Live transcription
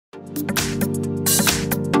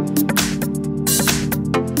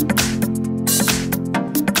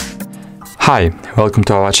Hi, welcome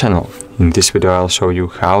to our channel. In this video I'll show you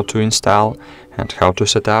how to install and how to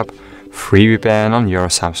set up free VPN on your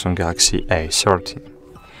Samsung Galaxy A13.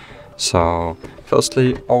 So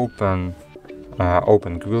firstly open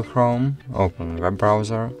Google Chrome, open web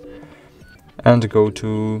browser and go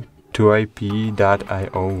to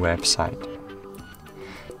 2ip.io website.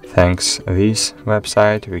 Thanks to this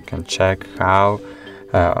website we can check how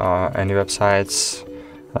any websites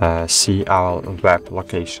see our web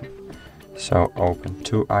location. So open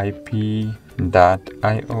 2ip.io,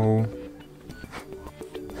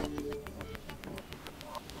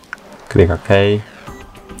 click OK,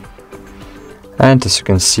 and as you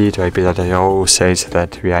can see 2ip.io says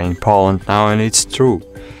that we are in Poland now, and it's true.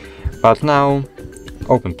 But now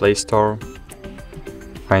open Play Store,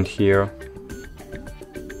 find here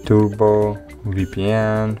Turbo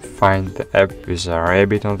VPN, find the app with a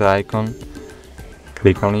rabbit on the icon,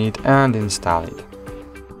 click on it and install it.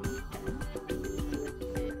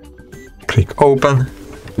 Click open,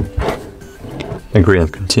 agree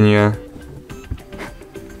and continue.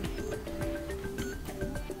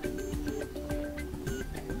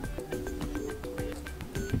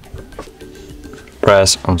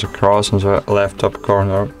 Press on the cross on the left top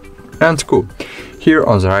corner and cool. Here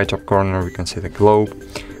on the right top corner we can see the globe.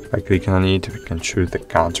 By clicking on it we can choose the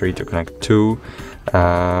country to connect to.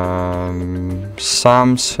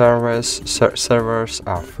 Some servers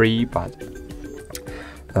are free, but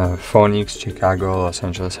Phoenix, Chicago, Los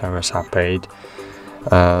Angeles servers are paid.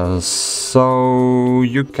 So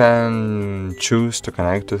you can choose to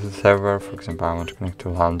connect to the server. For example, I want to connect to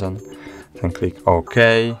London. Then click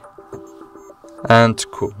OK. And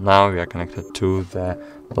cool, now we are connected to the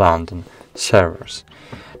London servers.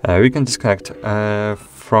 We can disconnect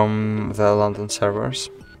from the London servers.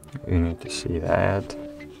 You need to see that.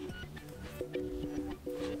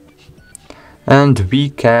 And we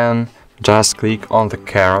can just click on the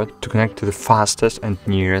caret to connect to the fastest and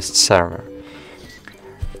nearest server.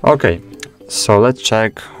 Okay, so let's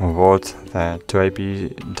check what the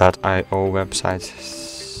 2ip.io websites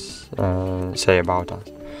say about us.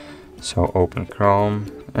 So open Chrome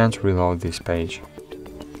and reload this page.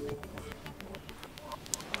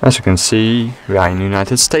 As you can see, we are in the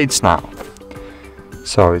United States now.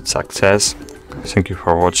 So it's success. Thank you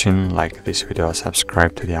for watching. Like this video,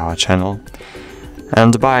 subscribe to our channel,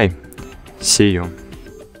 and bye. See you.